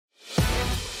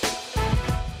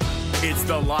It's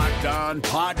the Locked On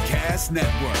Podcast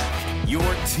Network, your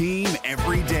team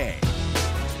every day.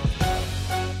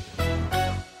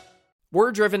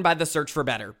 We're driven by the search for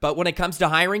better, but when it comes to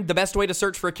hiring, the best way to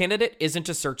search for a candidate isn't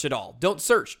to search at all. Don't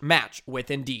search, match with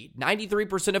Indeed.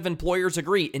 93% of employers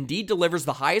agree Indeed delivers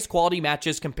the highest quality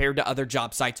matches compared to other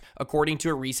job sites, according to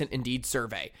a recent Indeed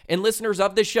survey. And listeners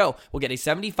of this show will get a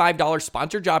 $75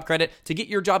 sponsored job credit to get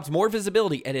your jobs more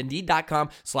visibility at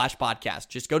Indeed.com/podcast.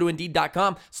 Just go to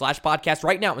Indeed.com/podcast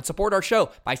right now and support our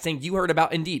show by saying you heard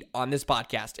about Indeed on this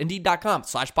podcast.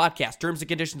 Indeed.com/podcast. Terms and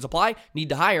conditions apply. Need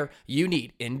to hire? You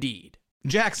need Indeed.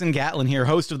 Jackson Gatlin here,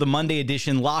 host of the Monday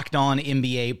edition Locked On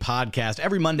NBA podcast.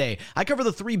 Every Monday, I cover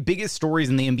the 3 biggest stories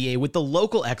in the NBA with the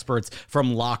local experts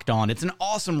from Locked On. It's an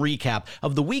awesome recap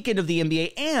of the weekend of the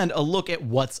NBA and a look at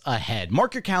what's ahead.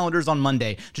 Mark your calendars on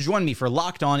Monday to join me for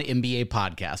Locked On NBA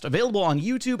podcast, available on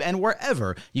YouTube and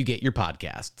wherever you get your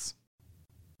podcasts.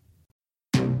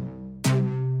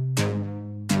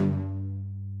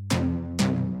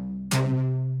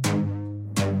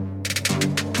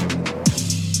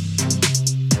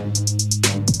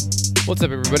 What's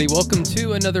up, everybody? Welcome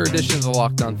to another edition of the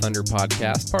Locked On Thunder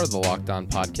podcast, part of the Locked On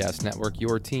Podcast Network,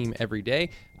 your team every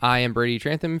day. I am Brady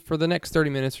Trantham. For the next 30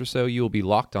 minutes or so, you will be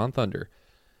Locked On Thunder.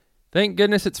 Thank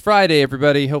goodness it's Friday,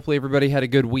 everybody. Hopefully everybody had a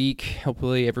good week.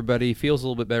 Hopefully everybody feels a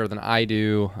little bit better than I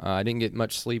do. I didn't get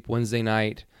much sleep Wednesday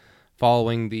night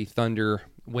following the Thunder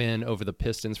win over the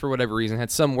Pistons for whatever reason.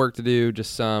 Had some work to do,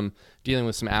 just some dealing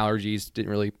with some allergies.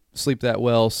 Didn't really sleep that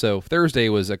well. So Thursday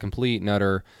was a complete and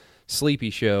utter sleepy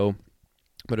show.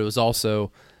 But it was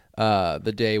also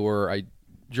the day where I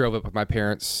drove up with my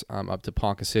parents up to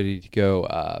Ponca City to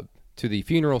go to the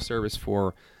funeral service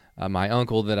for my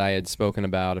uncle that I had spoken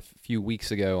about a few weeks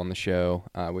ago on the show.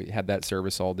 We had that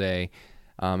service all day,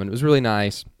 and it was really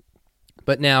nice.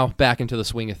 But now back into the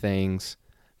swing of things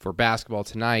for basketball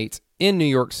tonight in New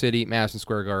York City, Madison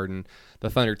Square Garden.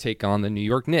 The Thunder take on the New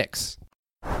York Knicks.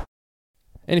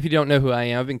 And if you don't know who I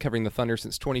am, I've been covering the Thunder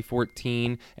since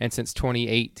 2014 and since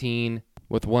 2018.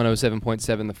 With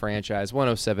 107.7 The Franchise,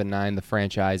 107.9 The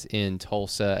Franchise in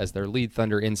Tulsa as their lead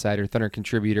Thunder insider, Thunder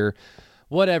contributor,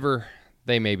 whatever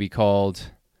they may be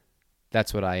called.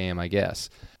 That's what I am, I guess.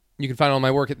 You can find all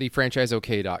my work at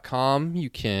thefranchiseok.com. You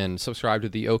can subscribe to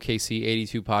the OKC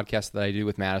 82 podcast that I do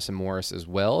with Madison Morris as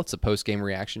well. It's a post-game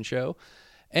reaction show.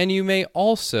 And you may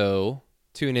also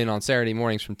tune in on Saturday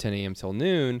mornings from 10 a.m. till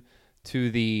noon to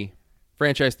the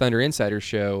Franchise Thunder Insider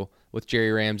Show with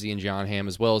Jerry Ramsey and John Hamm,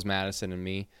 as well as Madison and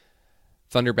me.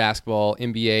 Thunder basketball,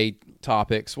 NBA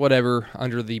topics, whatever,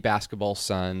 under the basketball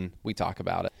sun, we talk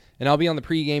about it. And I'll be on the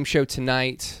pregame show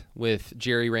tonight with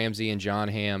Jerry Ramsey and John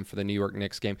Hamm for the New York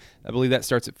Knicks game. I believe that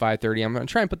starts at 5:30. I'm going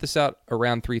to try and put this out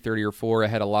around 3:30 or 4. I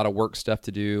had a lot of work stuff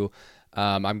to do.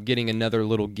 I'm getting another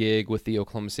little gig with the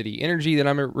Oklahoma City Energy that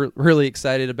I'm really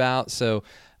excited about. So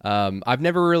I've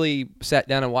never really sat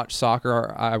down and watched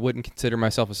soccer. I wouldn't consider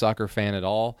myself a soccer fan at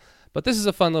all. But this is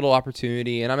a fun little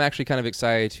opportunity, and I'm actually kind of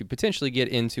excited to potentially get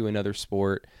into another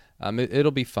sport.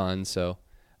 It'll be fun, so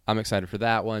I'm excited for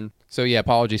that one. So yeah,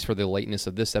 apologies for the lateness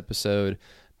of this episode.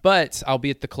 But I'll be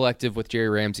at the Collective with Jerry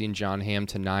Ramsey and John Hamm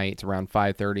tonight around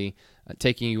 5:30,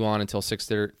 taking you on until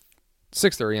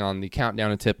 6:30 on the Countdown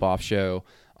to Tip-Off show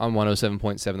on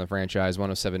 107.7 The Franchise,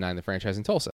 107.9 The Franchise in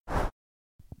Tulsa.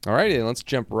 All righty, let's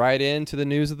jump right into the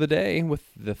news of the day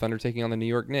with the Thunder taking on the New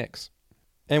York Knicks.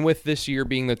 And with this year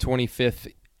being the 25th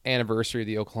anniversary of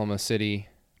the Oklahoma City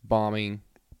bombing,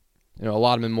 a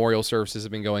lot of memorial services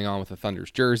have been going on with the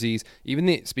Thunder's jerseys.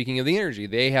 Speaking of the Energy,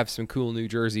 they have some cool new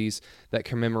jerseys that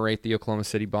commemorate the Oklahoma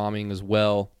City bombing as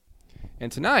well.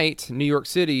 And tonight, New York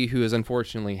City, who has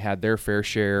unfortunately had their fair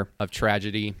share of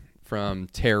tragedy from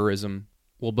terrorism,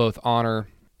 will both honor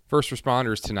first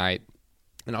responders tonight.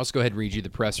 And I'll just go ahead and read you the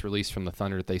press release from the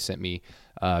Thunder that they sent me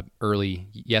early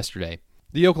yesterday.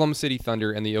 The Oklahoma City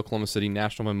Thunder and the Oklahoma City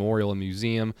National Memorial and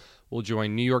Museum will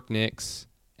join New York Knicks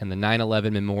and the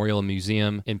 9/11 Memorial and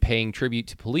Museum in paying tribute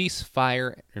to police,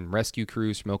 fire, and rescue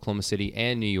crews from Oklahoma City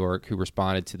and New York who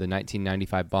responded to the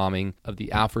 1995 bombing of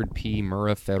the Alfred P.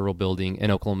 Murrah Federal Building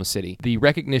in Oklahoma City. The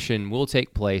recognition will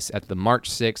take place at the March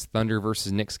 6th Thunder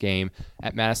vs. Knicks game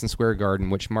at Madison Square Garden,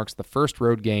 which marks the first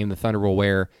road game the Thunder will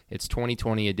wear its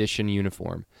 2020 edition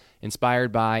uniform.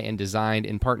 Inspired by and designed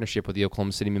in partnership with the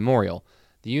Oklahoma City Memorial,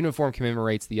 The uniform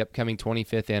commemorates the upcoming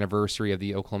 25th anniversary of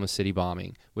the Oklahoma City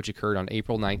bombing, which occurred on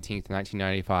April 19,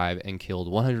 1995, and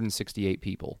killed 168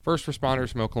 people. First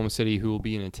responders from Oklahoma City who will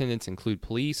be in attendance include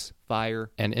police,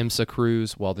 fire, and IMSA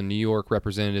crews, while the New York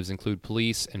representatives include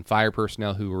police and fire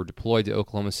personnel who were deployed to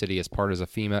Oklahoma City as part of the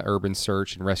FEMA urban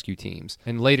search and rescue teams,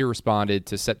 and later responded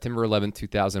to September 11,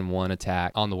 2001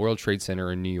 attack on the World Trade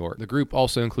Center in New York. The group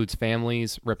also includes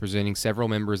families representing several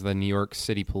members of the New York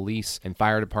City Police and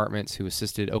fire departments who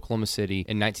assisted Oklahoma City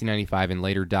in 1995 and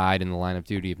later died in the line of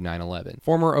duty of 9/11.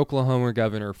 Former Oklahoma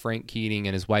Governor Frank Keating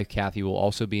and his wife Kathy will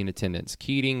also be in attendance.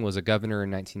 Keating was a governor in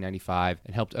 1995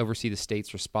 and helped oversee the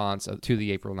state's response to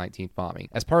the April 19th bombing.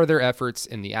 As part of their efforts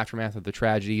in the aftermath of the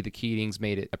tragedy, the Keatings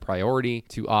made it a priority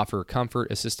to offer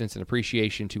comfort, assistance, and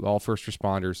appreciation to all first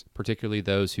responders, particularly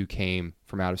those who came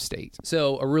from out of state.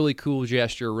 So a really cool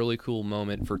gesture, a really cool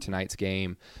moment for tonight's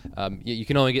game. You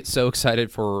can only get so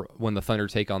excited for when the Thunder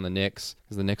take on the Knicks,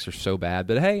 because the Knicks are so bad.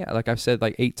 But hey, like I've said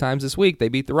like 8 times this week, they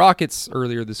beat the Rockets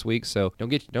earlier this week, so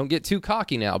don't get too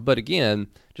cocky now. But again,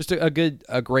 just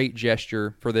a great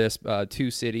gesture for this.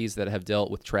 Two cities that have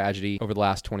dealt with tragedy over the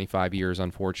last 25 years,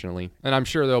 unfortunately. And I'm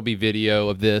sure there'll be video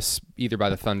of this either by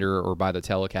the Thunder or by the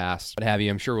telecast, what have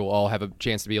you. I'm sure we'll all have a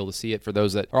chance to be able to see it for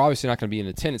those that are obviously not going to be in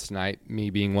attendance tonight,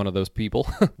 me being one of those people,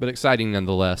 but exciting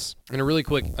nonetheless. And a really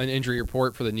quick injury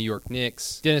report for the New York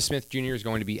Knicks. Dennis Smith Jr. is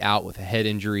going to be out with a head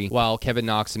injury, while Kevin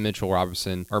Knox and Mitchell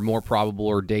Robinson are more probable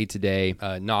or day-to-day.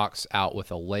 Knox out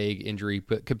with a leg injury,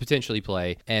 but could potentially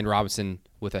play, and Robinson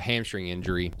with a hamstring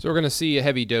injury. So we're going to see a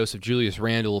heavy dose of Julius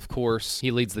Randle, of course.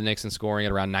 He leads the Knicks in scoring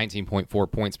at around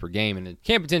 19.4 points per game, and it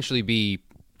can potentially be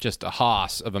just a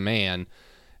hoss of a man.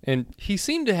 And he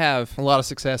seemed to have a lot of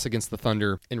success against the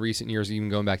Thunder in recent years, even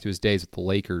going back to his days with the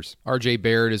Lakers. R.J.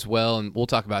 Barrett as well, and we'll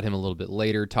talk about him a little bit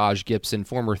later. Taj Gibson,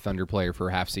 former Thunder player for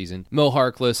a half season. Mo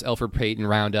Harkless, Elfrid Payton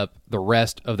round up the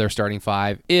rest of their starting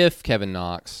five if Kevin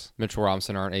Knox, Mitchell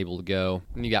Robinson aren't able to go.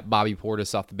 And you got Bobby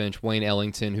Portis off the bench, Wayne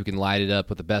Ellington, who can light it up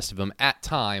with the best of them at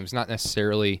times, not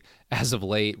necessarily as of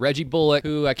late. Reggie Bullock,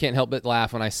 who I can't help but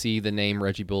laugh when I see the name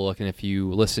Reggie Bullock, and if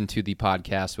you listen to the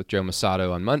podcast with Joe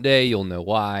Masato on Monday, you'll know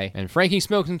why. And Frankie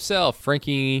Smoke himself,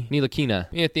 Frankie Ntilikina.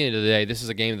 At the end of the day, this is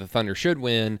a game the Thunder should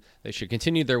win. They should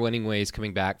continue their winning ways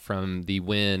coming back from the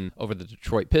win over the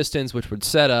Detroit Pistons, which would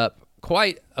set up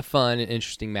quite a fun and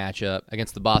interesting matchup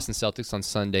against the Boston Celtics on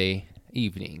Sunday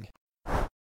evening.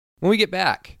 When we get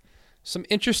back, some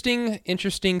interesting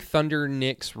Thunder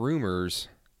Knicks rumors.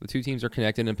 The two teams are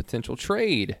connected in a potential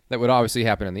trade that would obviously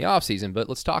happen in the offseason, but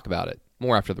let's talk about it.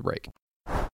 More after the break.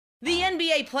 The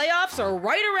NBA playoffs are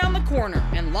right around the corner,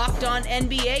 and Locked On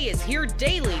NBA is here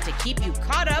daily to keep you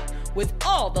caught up with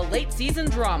all the late season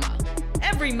drama.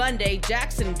 Every Monday,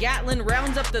 Jackson Gatlin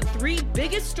rounds up the 3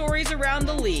 biggest stories around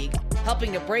the league,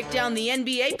 helping to break down the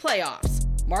NBA playoffs.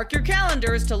 Mark your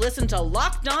calendars to listen to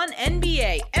Locked On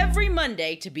NBA every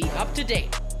Monday to be up to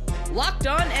date. Locked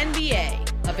On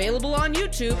NBA, available on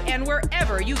YouTube and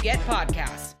wherever you get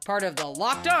podcasts. Part of the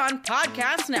Locked On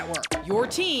Podcast Network, your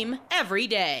team every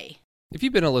day. If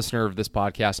you've been a listener of this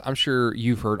podcast, I'm sure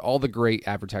you've heard all the great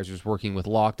advertisers working with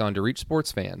Locked On to reach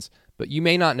sports fans. But you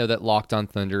may not know that Locked On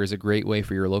Thunder is a great way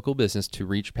for your local business to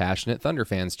reach passionate Thunder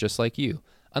fans just like you.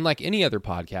 Unlike any other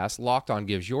podcast, Locked On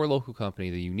gives your local company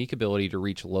the unique ability to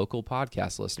reach local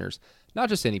podcast listeners. Not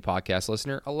just any podcast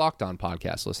listener, a Locked On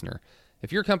podcast listener.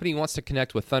 If your company wants to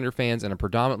connect with Thunder fans and a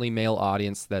predominantly male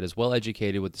audience that is well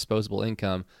educated with disposable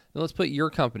income, then let's put your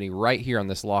company right here on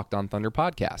this Locked On Thunder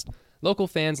podcast. Local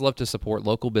fans love to support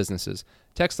local businesses.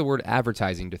 Text the word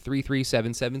advertising to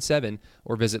 33777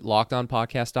 or visit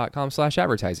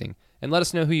lockedonpodcast.com/advertising and let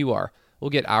us know who you are. We'll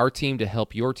get our team to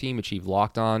help your team achieve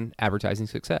Locked On advertising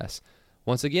success.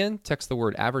 Once again, text the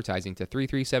word advertising to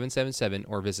 33777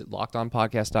 or visit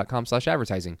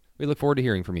lockedonpodcast.com/advertising. We look forward to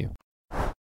hearing from you.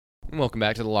 And welcome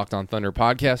back to the Locked On Thunder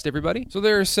podcast, everybody. So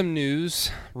there's some news,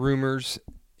 rumors,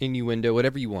 innuendo,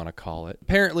 whatever you want to call it.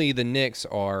 Apparently, the Knicks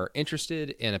are interested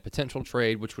in a potential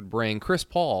trade which would bring Chris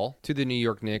Paul to the New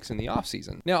York Knicks in the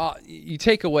offseason. Now, you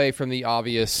take away from the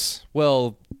obvious,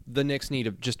 well, the Knicks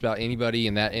need just about anybody,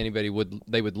 and that anybody would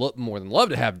more than love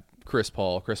to have Chris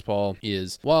Paul. Chris Paul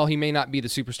is, while he may not be the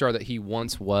superstar that he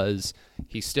once was,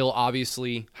 he's still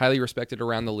obviously highly respected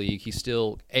around the league. He's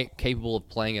still capable of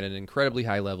playing at an incredibly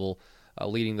high level,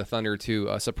 leading the Thunder to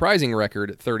a surprising record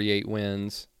at 38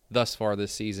 wins thus far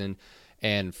this season,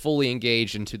 and fully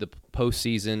engaged into the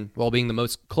postseason while being the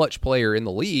most clutch player in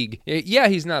the league. Yeah,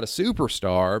 he's not a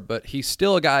superstar, but he's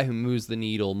still a guy who moves the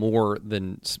needle more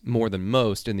than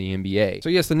most in the NBA. So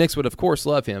yes, the Knicks would of course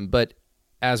love him, but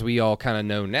as we all kind of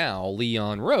know now,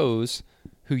 Leon Rose,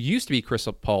 who used to be Chris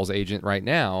Paul's agent right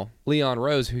now, Leon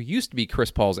Rose, who used to be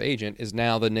Chris Paul's agent, is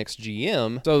now the Knicks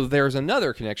GM. So there's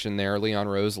another connection there. Leon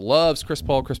Rose loves Chris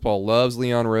Paul. Chris Paul loves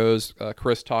Leon Rose.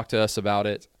 Chris talked to us about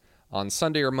it on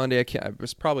Sunday or Monday. It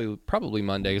was probably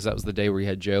Monday, because that was the day where we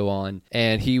had Joe on.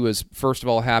 And he was, first of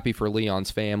all, happy for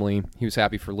Leon's family. He was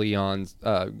happy for Leon's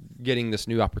getting this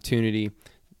new opportunity,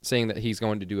 saying that he's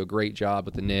going to do a great job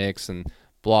with the Knicks and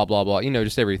blah, blah, blah.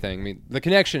 Just everything. I mean, the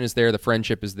connection is there. The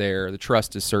friendship is there. The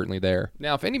trust is certainly there.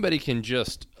 Now, if anybody can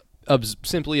just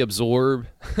simply absorb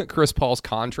Chris Paul's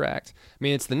contract, I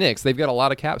mean, it's the Knicks. They've got a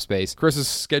lot of cap space. Chris is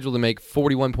scheduled to make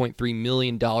 $41.3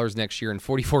 million next year and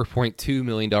 $44.2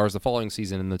 million the following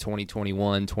season in the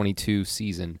 2021-22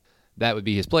 season. That would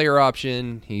be his player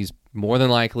option. He's more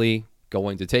than likely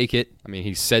going to take it. I mean,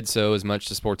 he said so as much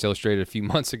to Sports Illustrated a few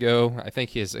months ago. I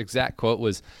think his exact quote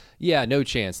was, "Yeah, no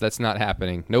chance. That's not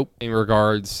happening." Nope. In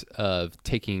regards of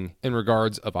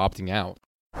opting out.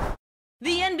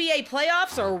 The NBA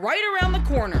playoffs are right around the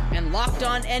corner, and Locked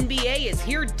On NBA is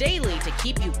here daily to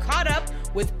keep you caught up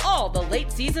with all the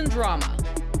late season drama.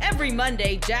 Every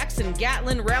Monday, Jackson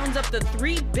Gatlin rounds up the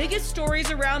 3 biggest stories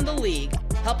around the league,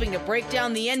 helping to break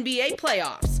down the NBA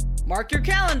playoffs. Mark your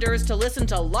calendars to listen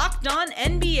to Locked On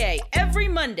NBA every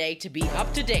Monday to be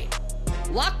up to date.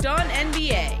 Locked On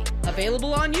NBA,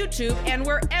 available on YouTube and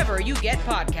wherever you get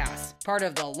podcasts. Part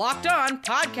of the Locked On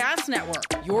Podcast Network,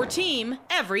 your team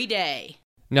every day.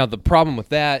 Now, the problem with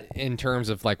that, in terms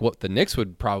of like what the Knicks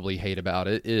would probably hate about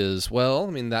it, is, well,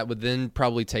 I mean, that would then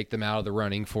probably take them out of the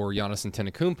running for Giannis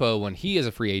Antetokounmpo when he is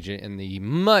a free agent in the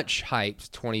much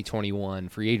hyped 2021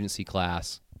 free agency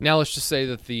class. Now, let's just say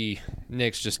that the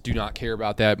Knicks just do not care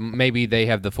about that. Maybe they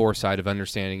have the foresight of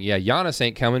understanding, yeah, Giannis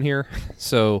ain't coming here,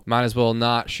 so might as well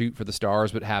not shoot for the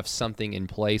stars, but have something in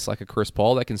place like a Chris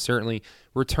Paul that can certainly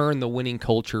return the winning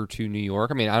culture to New York.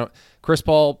 I mean, Chris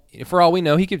Paul, for all we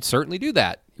know, he could certainly do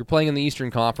that. You're playing in the Eastern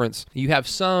Conference. You have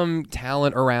some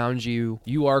talent around you.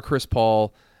 You are Chris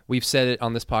Paul. We've said it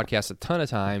on this podcast a ton of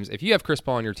times. If you have Chris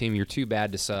Paul on your team, you're too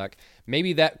bad to suck.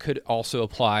 Maybe that could also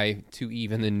apply to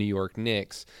even the New York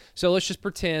Knicks. So let's just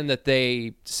pretend that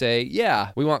they say,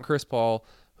 yeah, we want Chris Paul.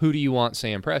 Who do you want,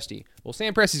 Sam Presti? Well,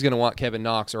 Sam Presti's going to want Kevin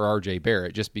Knox or RJ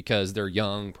Barrett just because they're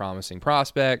young, promising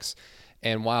prospects.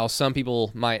 And while some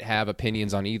people might have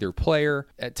opinions on either player,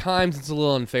 at times it's a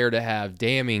little unfair to have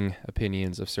damning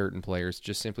opinions of certain players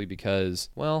just simply because,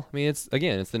 well, I mean, it's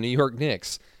the New York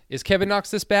Knicks. Is Kevin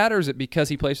Knox this bad, or is it because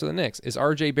he plays for the Knicks? Is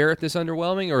RJ Barrett this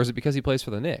underwhelming, or is it because he plays for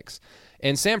the Knicks?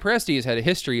 And Sam Presti has had a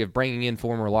history of bringing in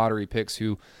former lottery picks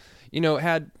who,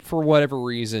 had, for whatever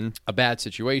reason, a bad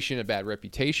situation, a bad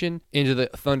reputation, into the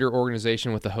Thunder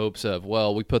organization with the hopes of,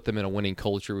 well, we put them in a winning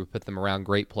culture, we put them around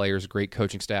great players, great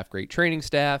coaching staff, great training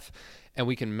staff, and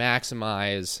we can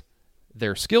maximize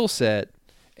their skill set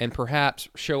and perhaps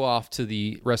show off to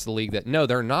the rest of the league that, no,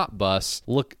 they're not busts.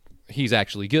 Look, he's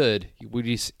actually good. He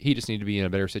just needs to be in a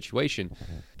better situation.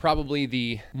 Probably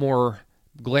the more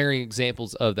glaring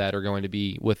examples of that are going to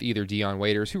be with either Dion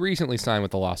Waiters, who recently signed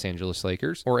with the Los Angeles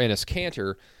Lakers, or Enes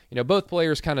Kanter. Both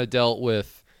players kind of dealt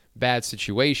with bad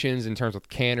situations in terms of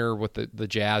Kanter with the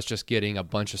Jazz just getting a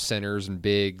bunch of centers and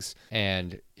bigs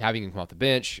and having him come off the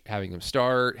bench, having him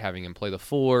start, having him play the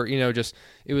floor.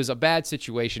 It was a bad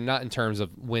situation, not in terms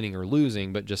of winning or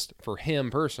losing, but just for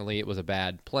him personally, it was a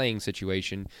bad playing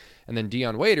situation. And then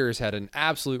Dion Waiters had an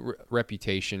absolute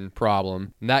reputation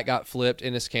problem, and that got flipped.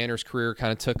 Enes Kanter's career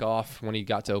kind of took off when he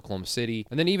got to Oklahoma City.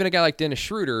 And then even a guy like Dennis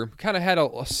Schroeder kind of had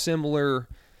a similar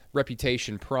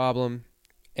reputation problem,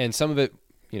 and some of it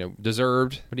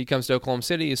deserved. When he comes to Oklahoma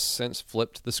City, he's since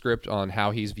flipped the script on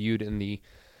how he's viewed in the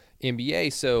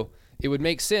NBA. So it would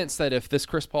make sense that if this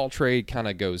Chris Paul trade kind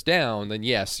of goes down, then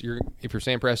yes, if you're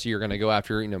Sam Presti, you're going to go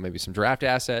after, maybe some draft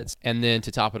assets. And then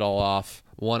to top it all off,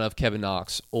 one of Kevin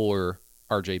Knox or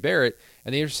RJ Barrett.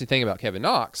 And the interesting thing about Kevin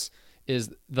Knox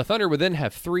is the Thunder would then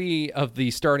have 3 of the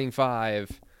starting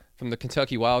 5 from the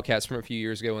Kentucky Wildcats from a few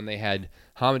years ago when they had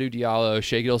Hamidou Diallo,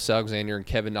 Shai Gilgeous-Alexander, and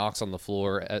Kevin Knox on the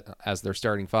floor as their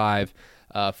starting 5.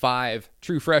 5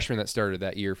 true freshmen that started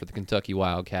that year for the Kentucky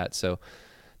Wildcats. So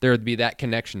there would be that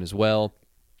connection as well.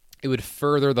 It would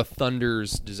further the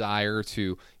Thunder's desire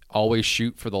to always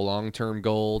shoot for the long-term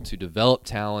goal, to develop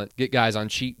talent, get guys on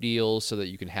cheap deals so that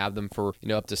you can have them for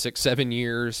up to 6-7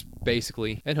 years,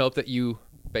 basically, and hope that you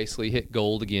basically hit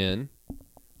gold again,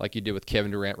 like you did with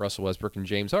Kevin Durant, Russell Westbrook, and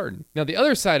James Harden. Now, the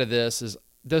other side of this is,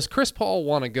 does Chris Paul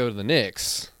want to go to the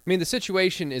Knicks? I mean, the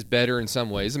situation is better in some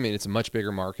ways. I mean, it's a much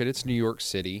bigger market. It's New York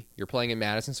City. You're playing in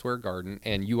Madison Square Garden,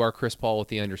 and you are Chris Paul with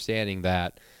the understanding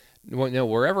that No,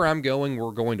 wherever I'm going,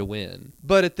 we're going to win.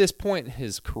 But at this point in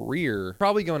his career,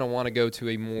 probably going to want to go to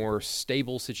a more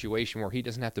stable situation where he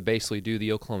doesn't have to basically do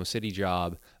the Oklahoma City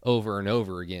job over and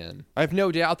over again. I have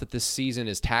no doubt that this season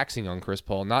is taxing on Chris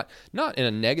Paul, not in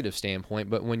a negative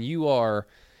standpoint, but when you are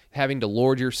having to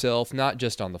lord yourself, not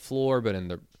just on the floor, but in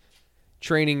the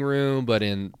training room, but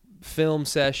in film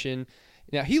session.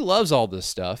 Now, he loves all this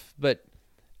stuff, but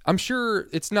I'm sure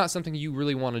it's not something you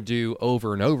really want to do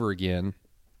over and over again.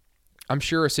 I'm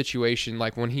sure a situation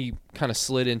like when he kind of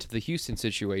slid into the Houston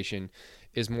situation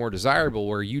is more desirable,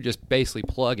 where you just basically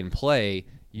plug and play.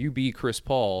 You be Chris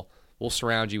Paul, we'll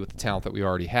surround you with the talent that we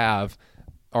already have,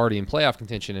 already in playoff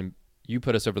contention, and you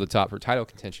put us over the top for title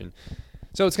contention.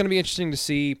 So it's going to be interesting to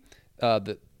see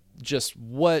just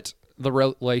what the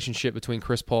relationship between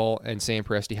Chris Paul and Sam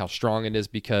Presti, how strong it is,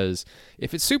 because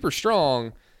if it's super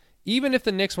strong, even if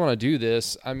the Knicks want to do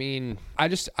this, I mean, I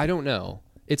don't know.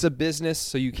 It's a business,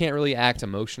 so you can't really act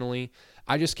emotionally.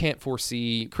 I just can't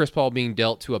foresee Chris Paul being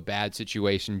dealt to a bad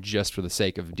situation just for the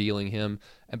sake of dealing him.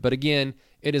 But again,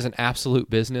 it is an absolute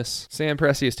business. Sam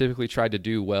Presti has typically tried to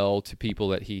do well to people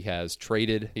that he has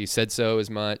traded. He said so as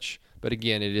much. But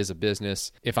again, it is a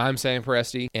business. If I'm Sam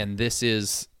Presti and this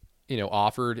is,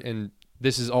 offered, and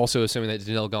this is also assuming that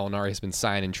Danilo Gallinari has been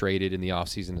signed and traded in the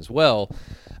offseason as well,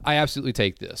 I absolutely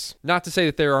take this. Not to say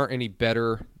that there aren't any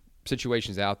better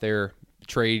situations out there,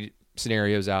 trade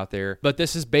scenarios out there, but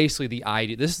this is basically the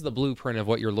idea. This is the blueprint of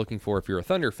what you're looking for if you're a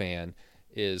Thunder fan,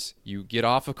 is you get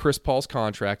off of Chris Paul's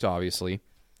contract, obviously,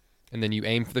 and then you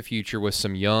aim for the future with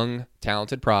some young,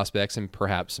 talented prospects and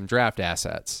perhaps some draft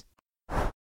assets.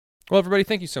 Well, everybody,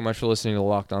 thank you so much for listening to the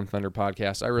Locked On Thunder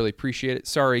podcast. I really appreciate it.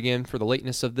 Sorry again for the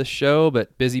lateness of this show,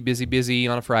 but busy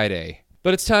on a Friday.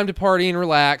 But it's time to party and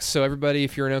relax. So everybody,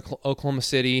 if you're in Oklahoma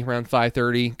City around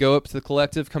 5:30, go up to the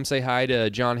Collective, come say hi to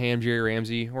John Hamm, Jerry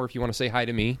Ramsey, or if you want to say hi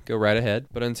to me, go right ahead.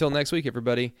 But until next week,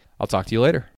 everybody, I'll talk to you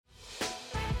later.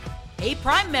 Hey,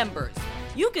 Prime members,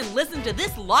 you can listen to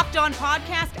this Locked On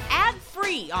podcast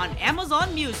ad-free on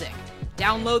Amazon Music.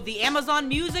 Download the Amazon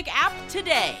Music app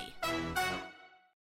today.